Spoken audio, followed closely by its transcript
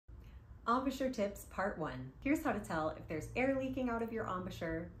Embouchure tips part 1. Here's how to tell if there's air leaking out of your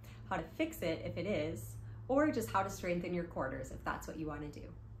embouchure, how to fix it if it is, or just how to strengthen your quarters if that's what you want to do.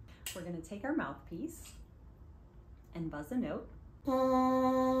 We're going to take our mouthpiece and buzz a note.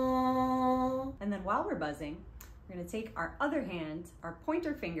 And then while we're buzzing, we're going to take our other hand, our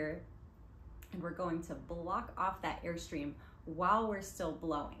pointer finger, and we're going to block off that airstream while we're still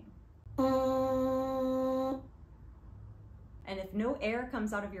blowing. And if no air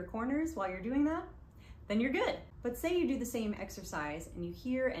comes out of your corners while you're doing that, then you're good. But say you do the same exercise and you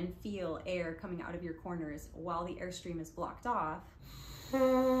hear and feel air coming out of your corners while the airstream is blocked off,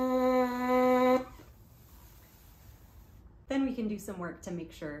 then we can do some work to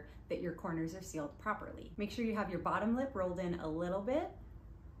make sure that your corners are sealed properly. Make sure you have your bottom lip rolled in a little bit,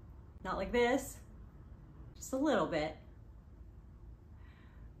 not like this, just a little bit.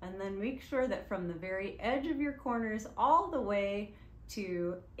 And then make sure that from the very edge of your corners all the way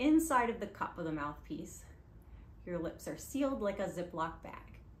to inside of the cup of the mouthpiece, your lips are sealed like a Ziploc bag.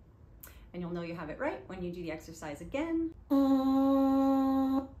 And you'll know you have it right when you do the exercise again.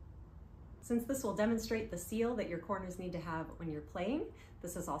 Since this will demonstrate the seal that your corners need to have when you're playing,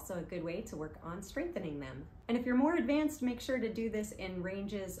 this is also a good way to work on strengthening them. And if you're more advanced, make sure to do this in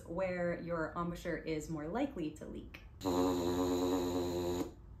ranges where your embouchure is more likely to leak.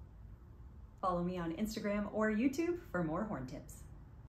 Follow me on Instagram or YouTube for more horn tips.